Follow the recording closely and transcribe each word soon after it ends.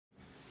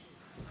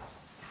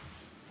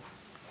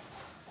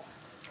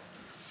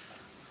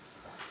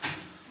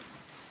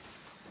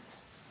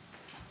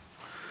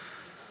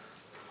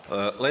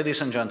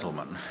Ladies and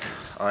gentlemen,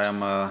 I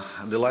am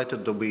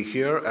delighted to be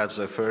here at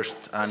the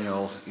first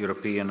annual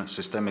European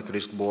Systemic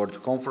Risk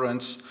Board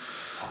conference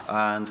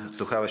and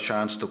to have a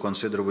chance to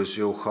consider with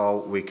you how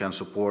we can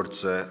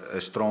support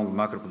a strong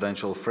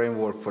macroprudential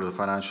framework for the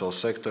financial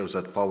sector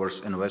that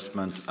powers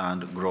investment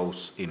and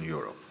growth in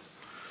Europe.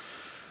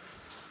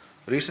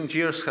 Recent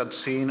years had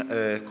seen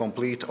a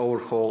complete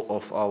overhaul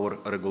of our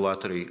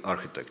regulatory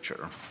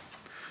architecture.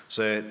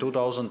 The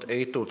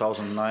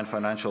 2008-2009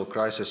 financial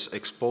crisis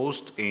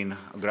exposed in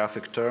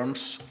graphic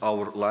terms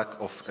our lack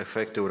of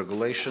effective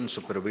regulation,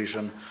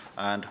 supervision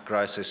and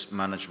crisis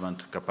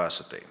management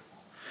capacity.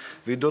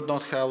 We did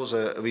not have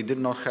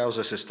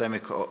the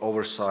systemic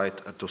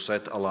oversight to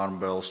set alarm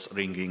bells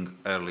ringing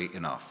early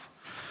enough,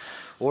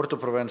 or to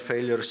prevent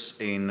failures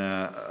in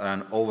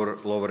an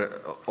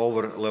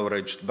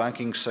over-leveraged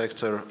banking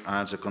sector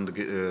and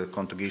the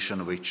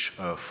contagion which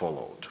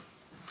followed.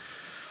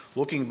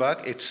 Looking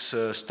back, it's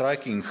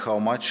striking how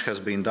much has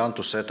been done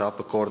to set up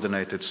a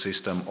coordinated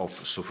system of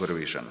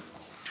supervision.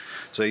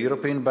 The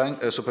European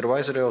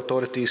supervisory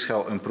authorities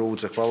have improved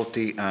the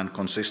quality and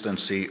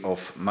consistency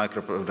of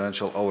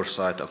macroprudential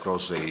oversight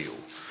across the EU,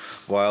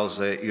 while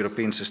the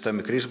European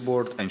Systemic Risk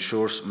Board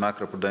ensures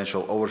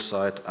macroprudential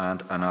oversight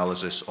and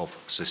analysis of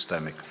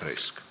systemic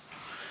risk.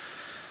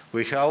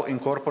 We have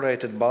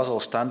incorporated Basel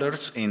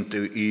standards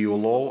into EU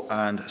law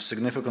and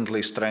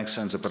significantly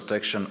strengthened the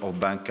protection of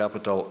bank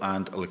capital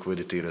and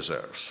liquidity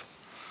reserves.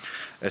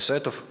 A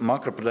set of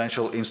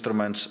macroprudential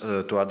instruments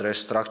to address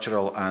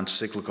structural and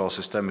cyclical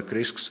systemic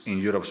risks in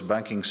Europe's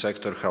banking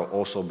sector have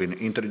also been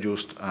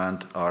introduced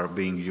and are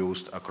being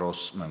used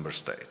across member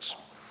states.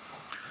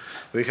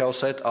 We have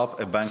set up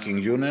a banking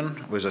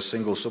union with a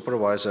single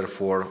supervisor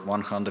for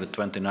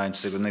 129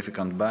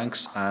 significant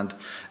banks and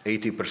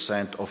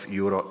 80% of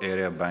euro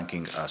area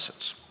banking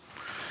assets.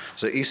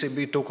 The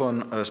ECB took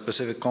on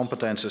specific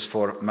competences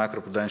for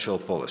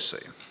macroprudential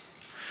policy.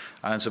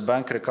 And the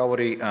Bank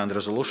Recovery and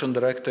Resolution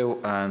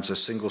Directive and the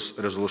Single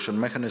Resolution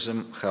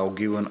Mechanism have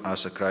given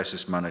us a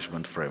crisis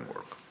management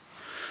framework.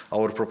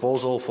 Our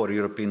proposal for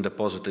European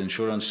Deposit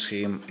Insurance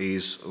Scheme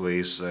is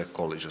with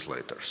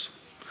co-legislators.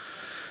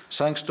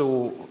 Thanks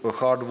to the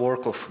hard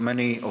work of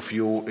many of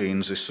you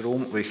in this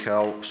room, we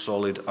have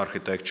solid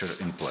architecture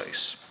in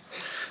place.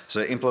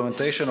 The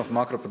implementation of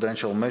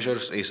macroprudential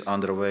measures is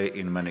underway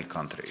in many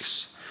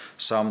countries.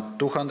 Some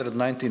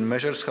 219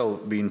 measures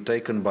have been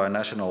taken by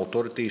national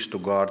authorities to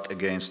guard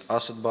against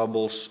asset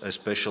bubbles,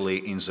 especially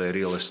in the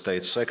real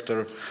estate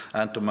sector,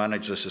 and to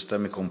manage the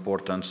systemic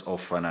importance of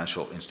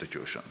financial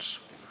institutions.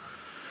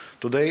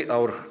 Today,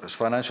 our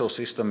financial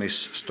system is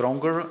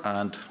stronger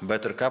and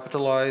better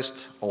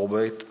capitalized,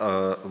 albeit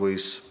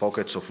with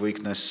pockets of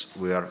weakness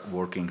we are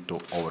working to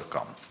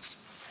overcome.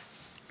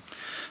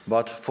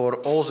 But for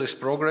all this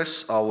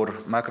progress, our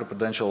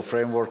macroprudential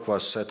framework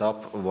was set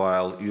up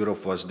while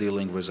Europe was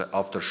dealing with the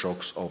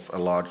aftershocks of a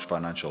large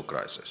financial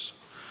crisis.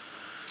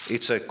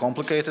 It's a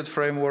complicated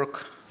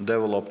framework,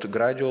 developed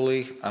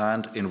gradually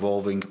and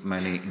involving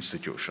many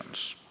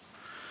institutions.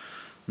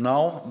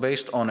 Now,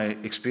 based on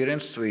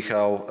experience we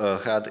have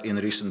had in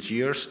recent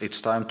years,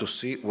 it's time to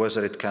see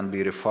whether it can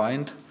be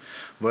refined,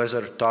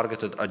 whether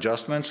targeted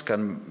adjustments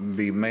can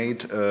be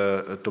made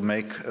to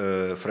make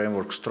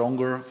framework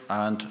stronger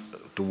and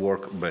to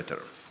work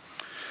better.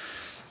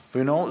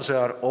 We know there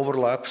are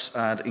overlaps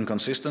and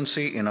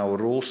inconsistency in our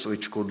rules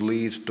which could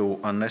lead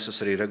to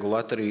unnecessary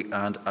regulatory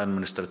and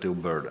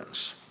administrative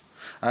burdens.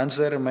 And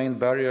there remain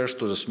barriers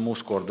to the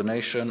smooth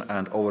coordination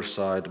and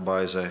oversight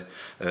by the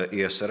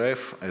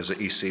ESRB, the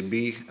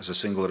ECB, the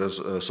Single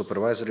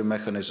Supervisory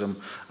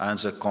Mechanism, and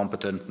the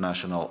competent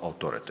national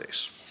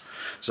authorities.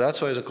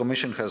 That's why the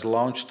Commission has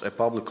launched a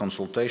public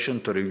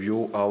consultation to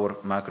review our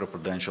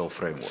macroprudential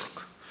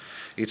framework.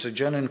 It's a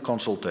genuine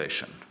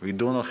consultation. We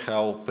do not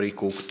have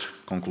pre-cooked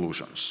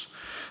conclusions.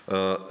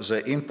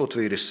 The input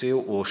we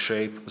receive will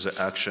shape the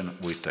action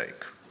we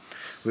take.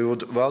 We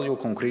would value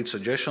concrete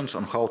suggestions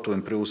on how to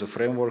improve the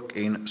framework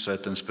in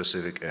certain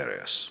specific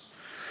areas.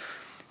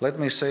 Let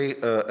me say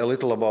a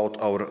little about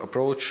our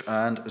approach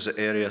and the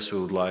areas we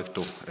would like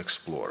to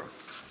explore.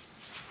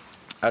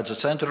 At the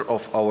center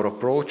of our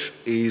approach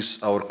is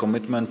our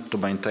commitment to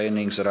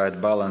maintaining the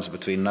right balance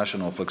between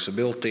national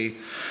flexibility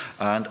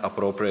and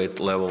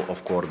appropriate level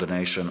of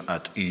coordination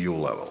at EU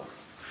level.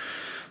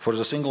 For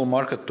the single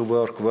market to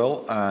work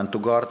well and to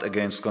guard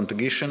against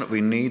contagion, we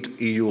need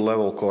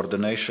EU-level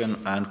coordination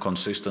and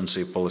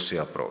consistency policy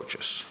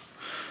approaches.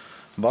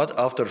 But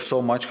after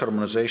so much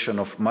harmonization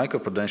of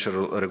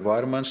macroprudential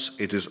requirements,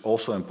 it is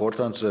also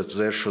important that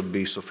there should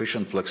be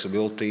sufficient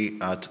flexibility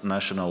at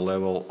national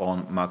level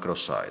on macro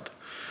side,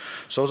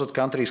 so that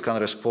countries can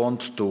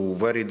respond to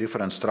very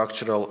different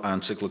structural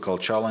and cyclical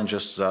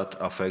challenges that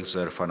affect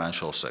their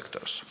financial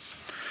sectors.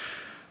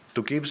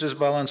 To keep this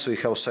balance, we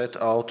have set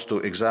out to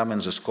examine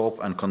the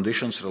scope and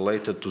conditions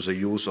related to the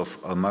use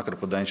of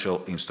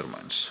macroprudential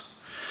instruments.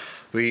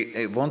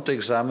 We want to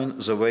examine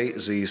the way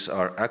these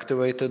are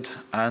activated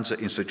and the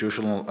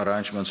institutional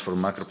arrangements for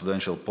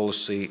macroprudential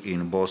policy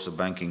in both the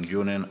banking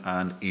union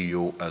and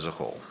EU as a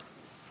whole.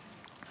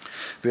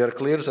 We are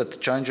clear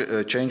that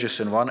changes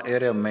in one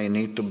area may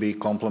need to be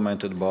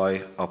complemented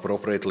by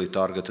appropriately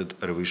targeted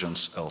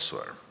revisions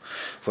elsewhere.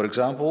 For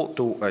example,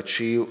 to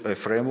achieve a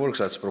framework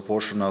that's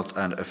proportional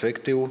and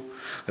effective,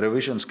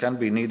 revisions can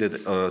be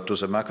needed to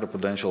the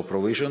macroprudential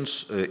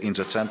provisions in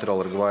the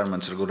Central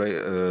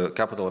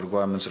Capital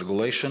Requirements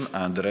Regulation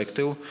and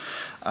Directive,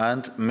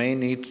 and may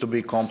need to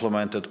be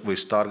complemented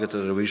with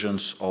targeted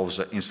revisions of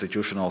the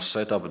institutional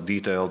setup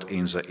detailed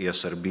in the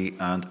ESRB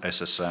and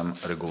SSM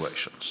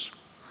regulations.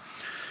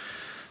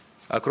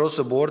 Across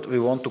the board, we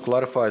want to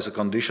clarify the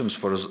conditions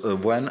for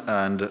when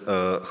and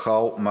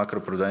how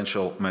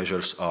macroprudential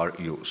measures are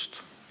used.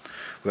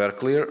 We are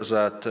clear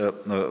that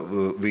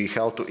we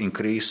have to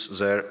increase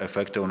their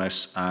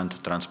effectiveness and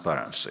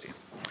transparency,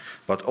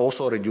 but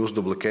also reduce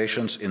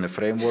duplications in a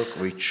framework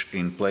which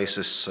in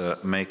places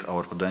make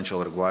our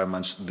prudential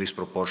requirements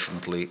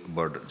disproportionately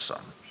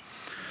burdensome.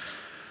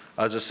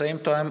 At the same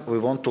time, we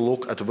want to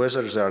look at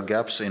whether there are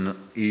gaps in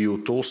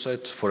EU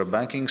toolset for a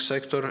banking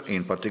sector,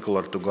 in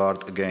particular to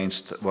guard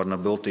against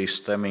vulnerabilities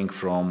stemming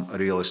from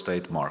real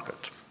estate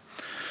market.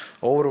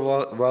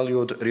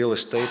 Overvalued real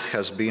estate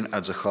has been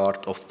at the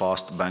heart of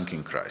past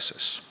banking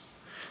crises.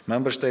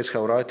 Member States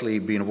have rightly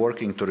been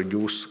working to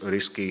reduce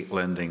risky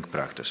lending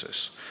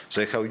practices.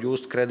 They have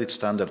used credit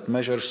standard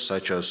measures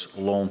such as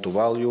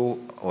loan-to-value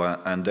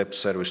and debt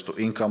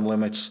service-to-income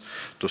limits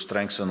to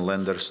strengthen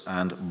lenders'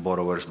 and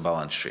borrowers'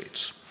 balance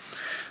sheets.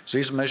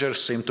 These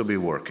measures seem to be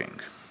working.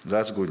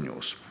 That's good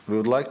news. We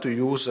would like to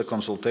use the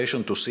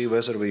consultation to see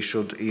whether we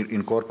should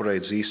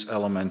incorporate these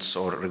elements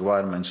or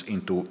requirements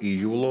into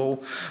EU law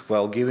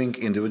while giving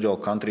individual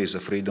countries the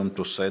freedom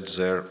to set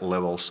their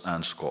levels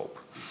and scope,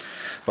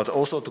 but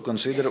also to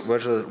consider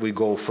whether we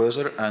go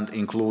further and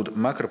include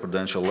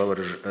macroprudential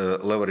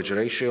leverage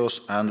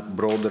ratios and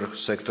broader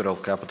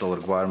sectoral capital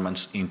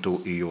requirements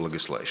into EU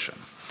legislation.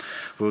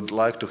 We would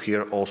like to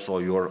hear also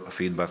your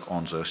feedback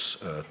on this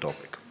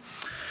topic.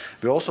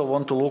 We also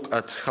want to look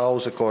at how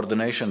the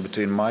coordination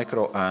between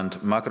micro and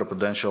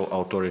macroprudential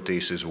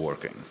authorities is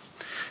working.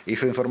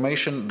 If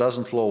information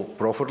doesn't flow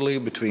properly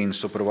between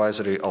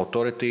supervisory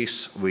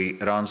authorities, we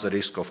run the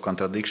risk of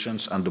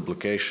contradictions and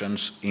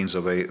duplications in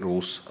the way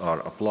rules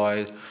are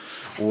applied,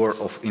 or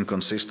of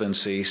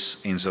inconsistencies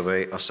in the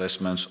way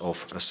assessments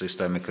of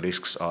systemic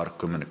risks are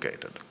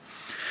communicated.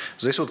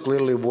 This would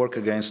clearly work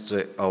against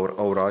our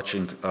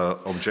overarching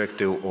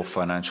objective of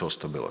financial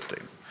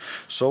stability.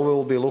 So we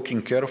will be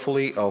looking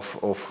carefully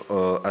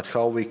at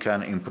how we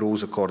can improve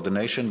the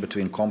coordination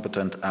between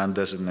competent and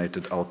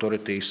designated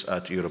authorities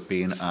at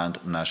European and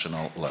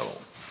national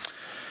level.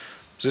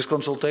 This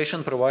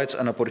consultation provides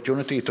an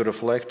opportunity to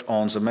reflect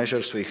on the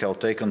measures we have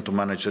taken to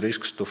manage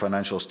risks to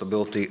financial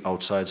stability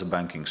outside the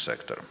banking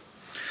sector.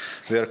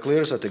 We are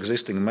clear that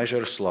existing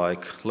measures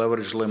like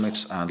leverage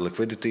limits and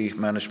liquidity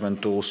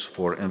management tools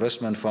for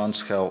investment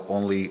funds have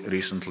only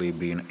recently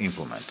been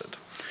implemented.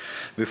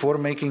 Before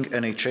making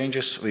any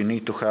changes, we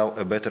need to have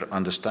a better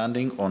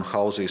understanding on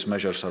how these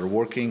measures are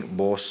working,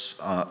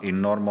 both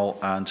in normal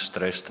and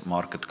stressed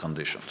market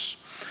conditions.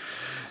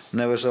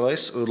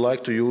 Nevertheless, we would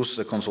like to use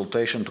the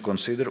consultation to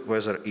consider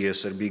whether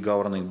ESRB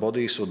governing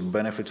bodies would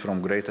benefit from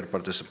greater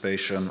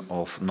participation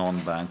of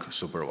non-bank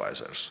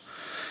supervisors.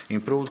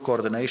 Improved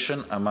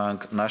coordination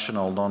among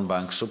national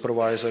non-bank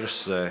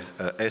supervisors, the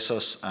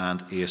ESAs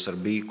and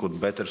ESRB could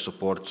better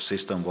support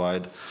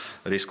system-wide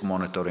risk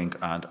monitoring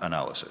and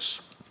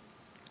analysis.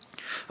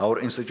 Our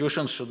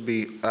institutions should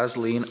be as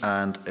lean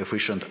and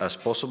efficient as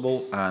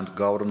possible, and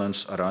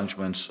governance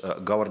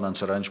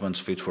arrangements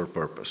fit for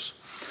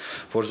purpose.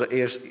 For the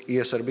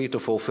ESRB to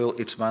fulfill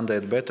its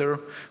mandate better,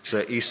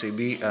 the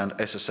ECB and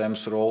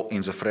SSM's role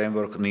in the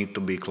framework need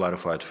to be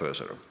clarified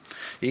further.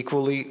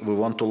 Equally, we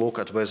want to look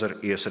at whether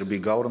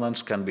ESRB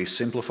governance can be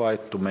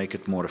simplified to make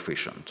it more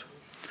efficient.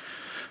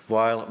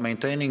 While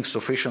maintaining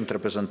sufficient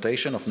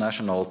representation of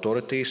national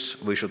authorities,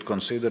 we should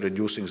consider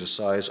reducing the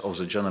size of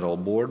the General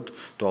Board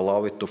to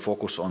allow it to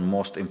focus on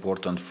most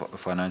important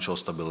financial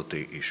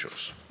stability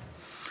issues.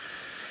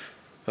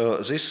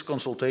 This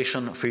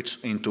consultation fits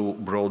into a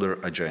broader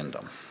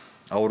agenda.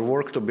 Our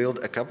work to build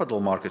a capital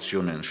markets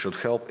union should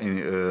help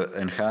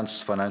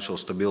enhance financial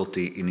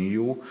stability in the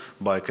EU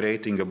by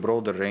creating a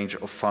broader range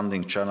of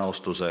funding channels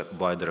to the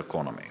wider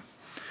economy.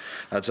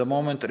 At the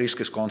moment, risk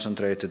is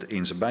concentrated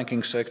in the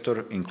banking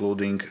sector,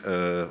 including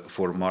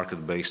for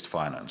market-based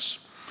finance.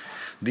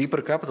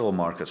 Deeper capital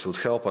markets would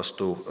help us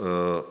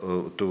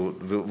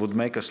would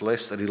make us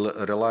less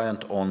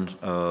reliant on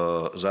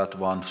that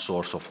one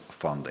source of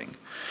funding.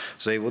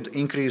 They would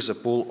increase the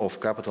pool of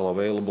capital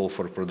available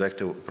for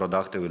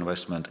productive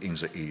investment in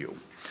the EU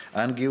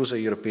and give the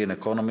European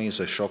economy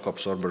the shock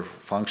absorber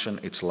function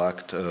it's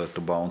lacked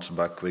to bounce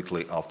back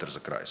quickly after the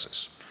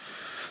crisis.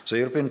 The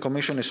European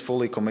Commission is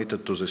fully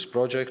committed to this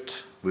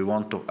project. We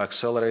want to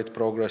accelerate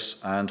progress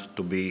and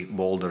to be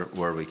bolder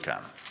where we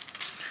can.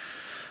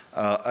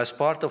 As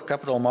part of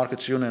Capital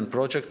Markets Union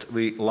project,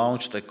 we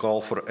launched a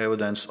call for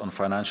evidence on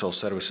financial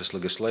services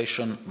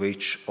legislation,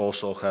 which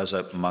also has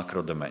a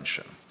macro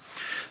dimension.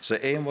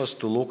 The aim was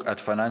to look at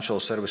financial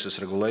services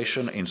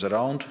regulation in the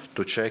round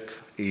to check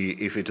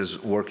if it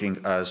is working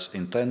as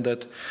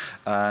intended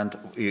and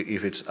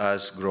if it's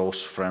as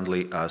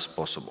growth-friendly as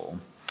possible.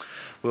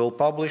 We will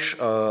publish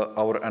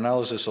our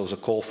analysis of the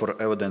call for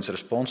evidence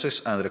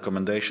responses and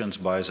recommendations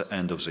by the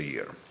end of the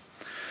year.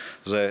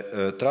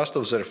 The thrust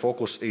of their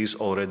focus is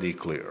already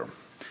clear.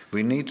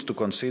 We need to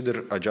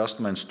consider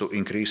adjustments to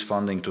increase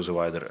funding to the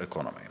wider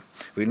economy.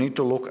 We need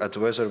to look at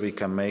whether we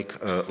can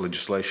make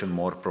legislation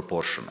more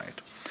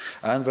proportionate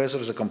and whether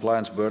the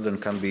compliance burden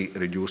can be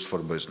reduced for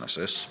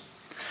businesses.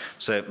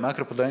 The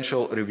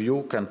macroprudential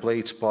review can play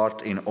its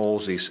part in all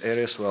these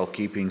areas while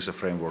keeping the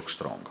framework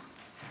strong.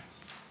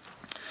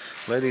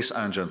 Ladies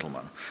and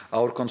gentlemen,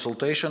 our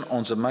consultation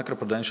on the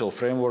macroprudential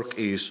framework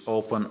is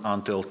open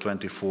until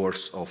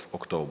 24th of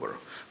October.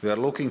 We are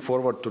looking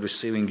forward to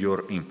receiving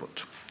your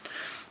input.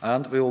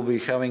 And we will be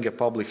having a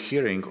public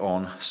hearing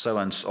on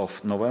 7th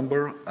of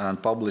November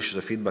and publish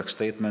the feedback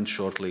statement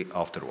shortly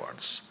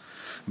afterwards.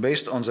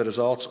 Based on the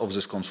results of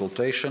this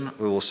consultation,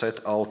 we will set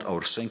out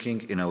our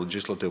thinking in a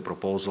legislative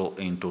proposal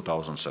in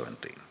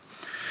 2017.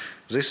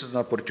 This is an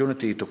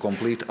opportunity to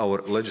complete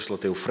our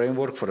legislative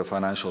framework for the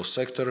financial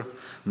sector,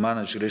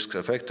 manage risks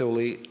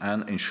effectively,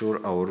 and ensure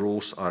our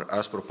rules are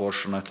as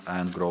proportionate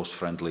and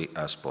growth-friendly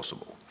as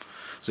possible.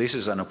 This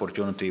is an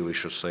opportunity we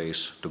should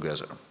seize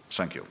together.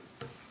 Thank you.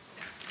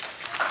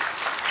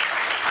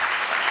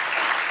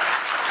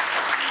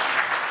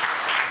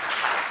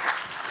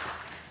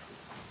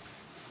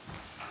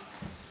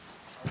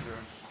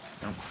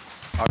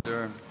 Are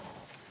there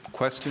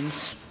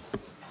questions?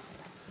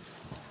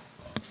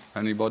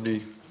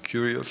 Anybody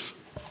curious?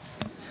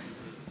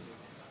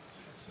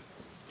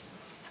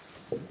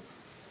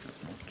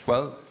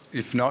 Well,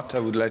 if not, I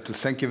would like to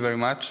thank you very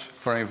much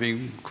for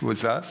being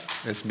with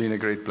us. It's been a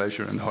great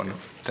pleasure and honor.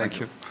 Thank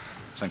you.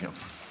 Thank you.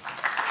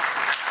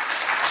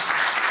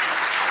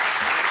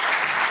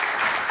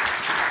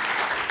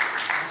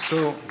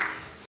 So